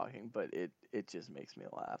keep talking, but it just makes me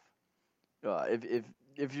laugh.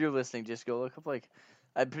 If you're listening, just go look up, like,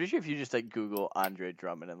 I'm pretty sure if you just, like, Google Andre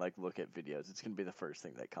Drummond and, like, look at videos, it's going to be the first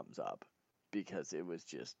thing that comes up because it was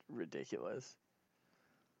just ridiculous.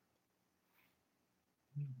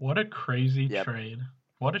 What a crazy trade.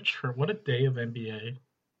 What a day of NBA.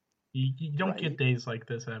 You don't get days like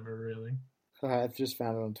this ever, really. I've just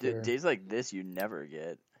found it on Twitter. Days like this you never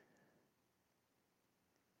get.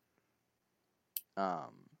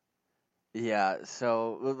 Yeah,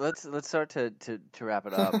 so let's start to wrap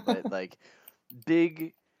it up. But like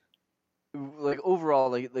big, like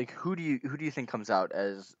overall, like who do you think comes out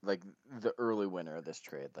as like the early winner of this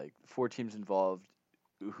trade? Like 4 teams involved,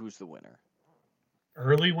 who's the winner?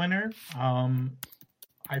 Early winner,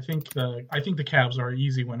 I think the Cavs are an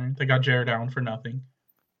easy winner. They got Jared Allen for nothing.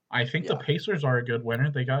 I think the Pacers are a good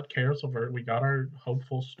winner. They got Caris LeVert. We got our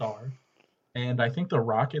hopeful star, and I think the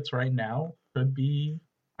Rockets right now could be.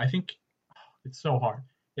 I think it's so hard.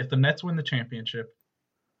 If the Nets win the championship,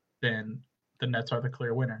 then the Nets are the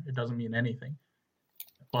clear winner. It doesn't mean anything.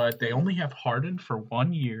 But they only have Harden for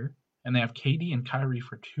 1 year, and they have KD and Kyrie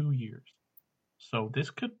for 2 years. So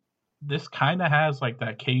this kind of has like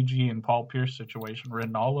that KG and Paul Pierce situation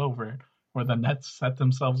written all over it, where the Nets set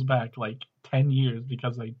themselves back like 10 years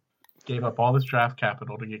because they gave up all this draft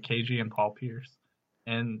capital to get KG and Paul Pierce.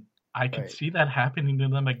 And I could Right. see that happening to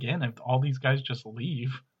them again if all these guys just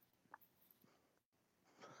leave.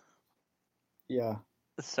 Yeah.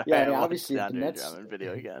 Sorry, Yeah, I I mean, watched obviously, the if the Andre Nets Drummond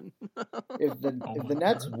video again. if the Oh if my the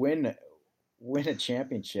Nets god. win a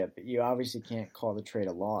championship, you obviously can't call the trade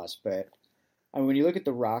a loss. But I mean, when you look at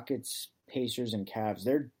the Rockets, Pacers, and Cavs,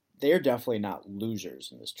 they're definitely not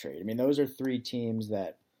losers in this trade. I mean, those are three teams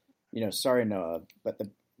that, sorry Noah, but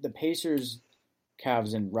the Pacers,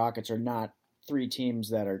 Cavs, and Rockets are not three teams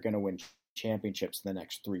that are going to win championships in the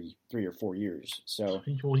next three or 4 years. So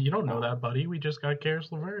Well, you don't know um, that, buddy. We just got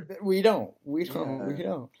Karis LeVert. we Yeah.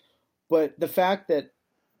 don't. But the fact that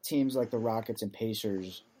teams like the Rockets and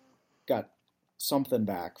Pacers got something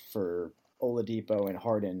back for Oladipo and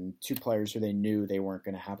Harden, two players who they knew they weren't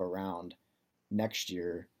going to have around next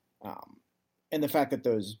year, and the fact that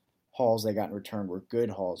those hauls they got in return were good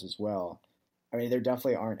hauls as well. I mean, there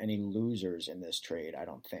definitely aren't any losers in this trade, I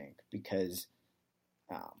don't think, because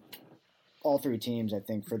um, all three teams, I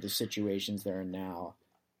think, for the situations they're in now,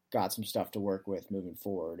 got some stuff to work with moving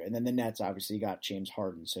forward. And then the Nets obviously got James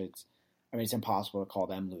Harden, so it's impossible to call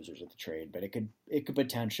them losers of the trade, but it could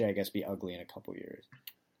potentially, I guess, be ugly in a couple years.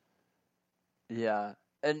 Yeah,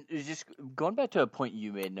 and it's just going back to a point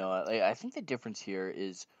you made, Noah. Like, I think the difference here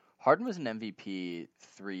is Harden was an MVP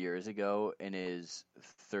 3 years ago and is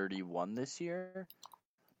 31 this year.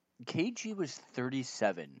 KG was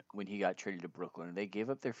 37 when he got traded to Brooklyn. They gave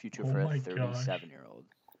up their future Oh for a my gosh. 37-year-old.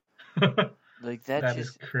 Like that's That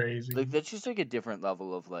is just crazy. like a different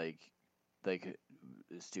level of like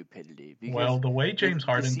stupidity Well, because the way like James the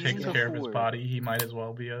Harden season takes care of his before, body, he might as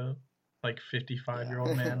well be a like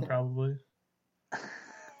 55-year-old yeah, man probably.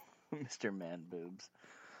 Mr. Man boobs.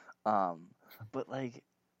 Um, but like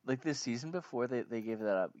this season before they gave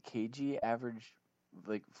that up, KG averaged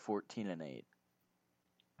like 14 and 8.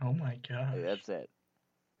 Oh my Like, gosh. that's it.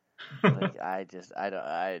 Like I don't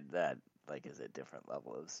I that like is a different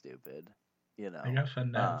level of stupid, you They know. got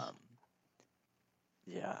finesse.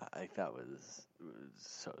 Yeah, like that was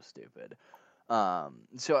so stupid.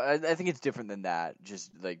 So I think it's different than that,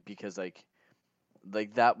 just like because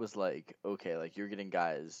like that was like okay, like you're getting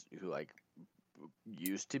guys who like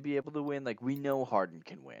used to be able to win. Like we know Harden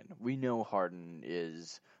can win. We know Harden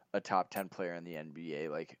is a top 10 player in the NBA,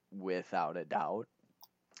 like without a doubt.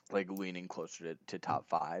 Like leaning closer to top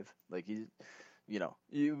five. Like he's,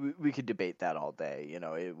 we could debate that all day.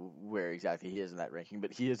 Where exactly he is in that ranking,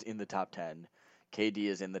 but he is in the top 10. KD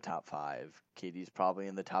is in the top five. KD's probably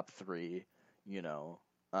in the top three. You know,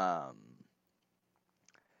 um,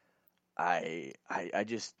 I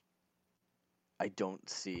just I don't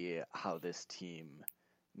see how this team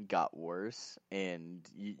got worse, and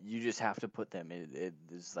you just have to put them in. It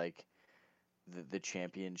is like the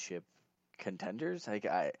championship contenders. Like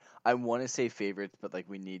I want to say favorites, but like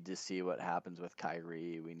we need to see what happens with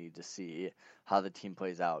Kyrie. We need to see how the team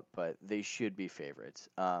plays out, but they should be favorites.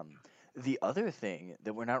 The other thing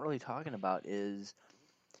that we're not really talking about is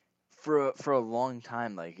for a long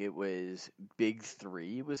time, like it was big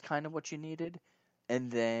three was kind of what you needed,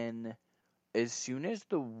 and then as soon as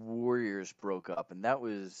the Warriors broke up, and that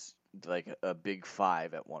was like a big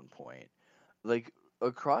five at one point, like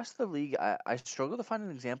across the league, I struggle to find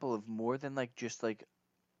an example of more than like just like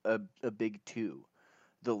a big two.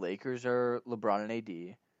 The Lakers are LeBron and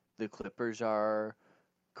AD. The Clippers are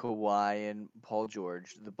Kawhi and Paul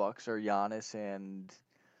George. The Bucks are Giannis and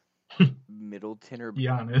Middleton or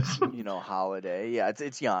Giannis. Holiday. Yeah, it's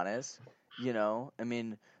Giannis. I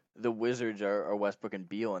mean the Wizards are Westbrook and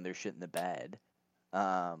Beal and they're shit in the bed.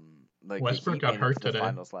 Like the Westbrook Heat got made it hurt to the today.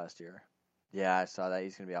 finals last year. Yeah, I saw that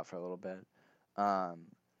he's gonna be out for a little bit. Um,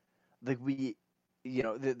 like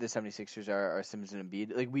the 76ers are Simmons and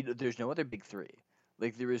Embiid. Like there's no other big three.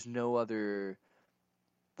 Like there is no other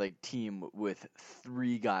like team with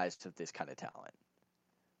three guys of this kind of talent.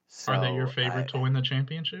 Are they your So favorite to win the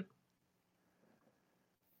championship?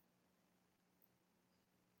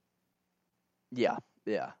 yeah,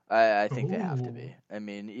 yeah, I think they have to Ooh. be. I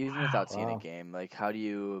mean, even without Wow. seeing a Wow. game, like how do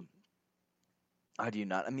you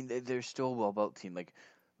not? I mean, they're still a well built team. Like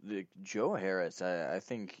the Joe Harris, I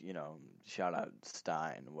think shout out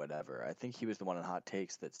Stein, whatever. I think he was the one in Hot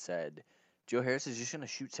Takes that said Joe Harris is just going to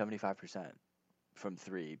shoot 75%. from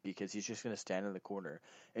 3 because he's just going to stand in the corner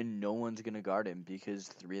and no one's going to guard him because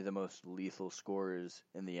 3 of the most lethal scorers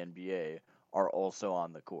in the NBA are also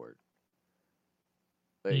on the court.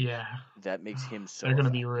 Like, yeah. that makes him so They're going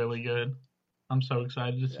to be effective. really good. I'm so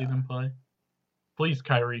excited to see Yeah. them play. Please,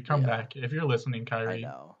 Kyrie, come Yeah. back. If you're listening, I Kyrie,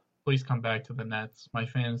 know. please come back to the Nets. My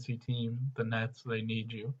fantasy team, the Nets, they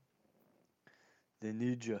need you. They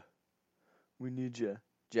need you. We need you.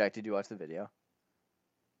 Jack, did you watch the video?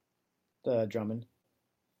 The Drummond.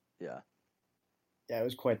 Yeah. Yeah, it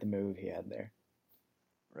was quite the move he had there.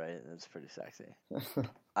 Right? That's pretty sexy.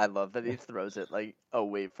 I love that he throws it, like,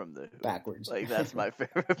 away from the hoop. Backwards. Like, that's my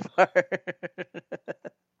favorite part.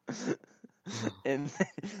 and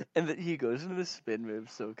that he goes into the spin move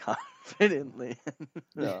so confidently.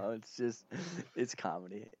 No, it's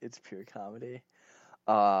comedy. It's pure comedy.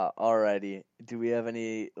 Alrighty. Do we have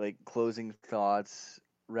any, like, closing thoughts?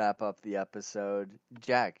 Wrap up the episode.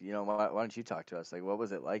 Jack, why don't you talk to us? Like, what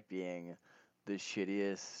was it like being the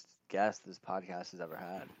shittiest guest this podcast has ever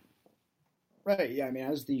had? Right, yeah, I mean,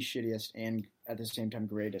 as the shittiest and at the same time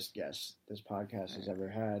greatest guest this podcast has ever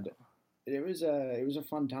had, it was a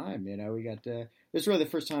fun time, we got to, this is really the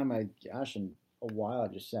first time in a while I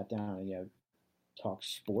just sat down and, talk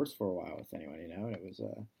sports for a while with anyone, and it was,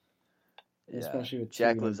 especially with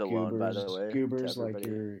Jack two, lives alone, by the way. Goobers like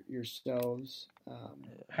yourselves.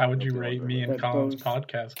 How would you rate me and But Colin's both-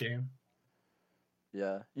 podcast game?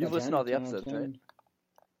 Yeah. You've listened to all the 10 out of episodes, 10. right?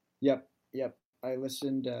 Yep. I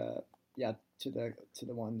listened, to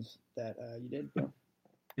the ones that you did, Bill.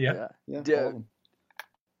 Yeah. Yeah, Yeah. all of them.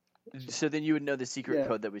 So then you would know the secret Yeah.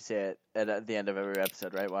 code that we say at the end of every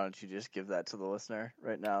episode, right? Why don't you just give that to the listener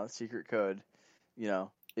right now? Secret code.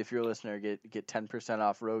 If you're a listener, get 10%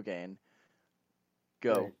 off Rogaine.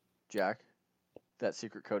 Go, Right. Jack. That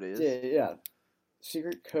secret code is. Yeah.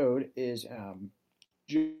 Secret code is Jack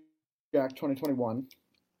 2021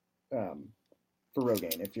 for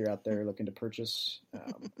Rogaine. If you're out there looking to purchase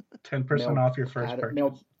 10% off your first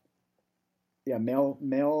purchase.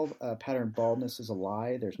 male pattern baldness is a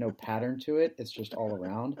lie. There's no pattern to it. It's just all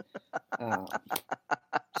around.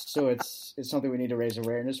 So it's something we need to raise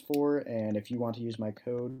awareness for. And if you want to use my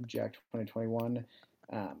code Jack 2021,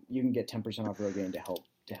 you can get 10% off Rogaine to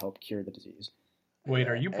help cure the disease. Wait,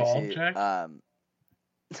 are you bald, Actually, Jack?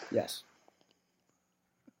 Yes.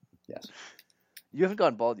 You haven't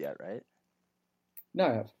gone bald yet, right? No,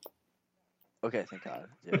 I have. Okay, thank God.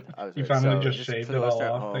 Dude, I was You right. finally So, just shaved for it the all listener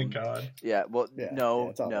at off, home, thank God. Yeah, well, Yeah, no.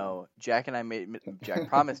 it's all Jack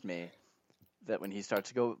promised me that when he starts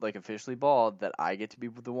to go, like, officially bald, that I get to be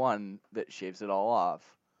the one that shaves it all off.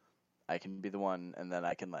 I can be the one, and then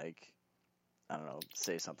I can, like, I don't know,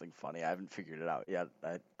 say something funny. I haven't figured it out yet.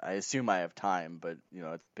 I assume I have time, but,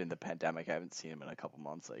 it's been the pandemic. I haven't seen him in a couple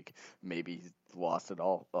months. Like, maybe he's lost it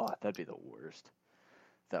all. Oh, that'd be the worst.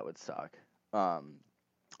 That would suck.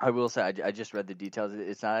 I will say, I just read the details.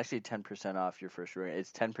 It's not actually 10% off your first Rogaine.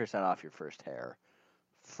 It's 10% off your first hair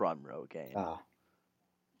from Rogaine. Right.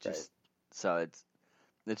 So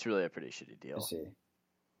it's really a pretty shitty I deal. see.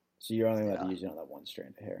 So you're only allowed Yeah. to use it on that one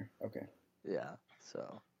strand of hair. Okay. Yeah.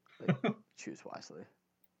 So choose wisely.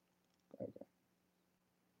 Okay.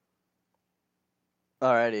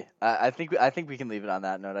 Alrighty. I think we can leave it on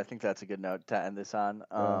that note. I think that's a good note to end this on.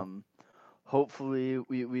 Yeah. Hopefully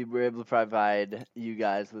we were able to provide you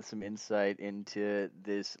guys with some insight into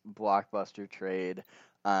this blockbuster trade.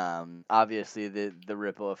 Obviously the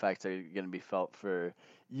ripple effects are going to be felt for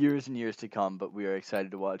years and years to come, but we are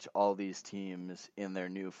excited to watch all these teams in their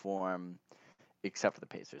new form, except for the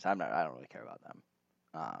Pacers. I don't really care about them.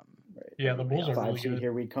 Right. Yeah, the Bulls are really 5 seed, good.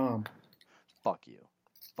 here we come. Fuck you.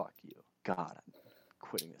 God, I'm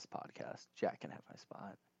quitting this podcast. Jack can have my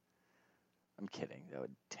spot. I'm kidding. That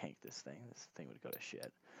would tank this thing. This thing would go to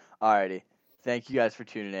shit. Alrighty. Thank you guys for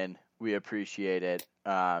tuning in. We appreciate it.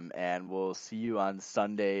 And we'll see you on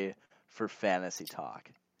Sunday for Fantasy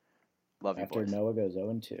Talk. Love you, After boys. Noah goes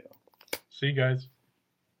 0-2. See you guys.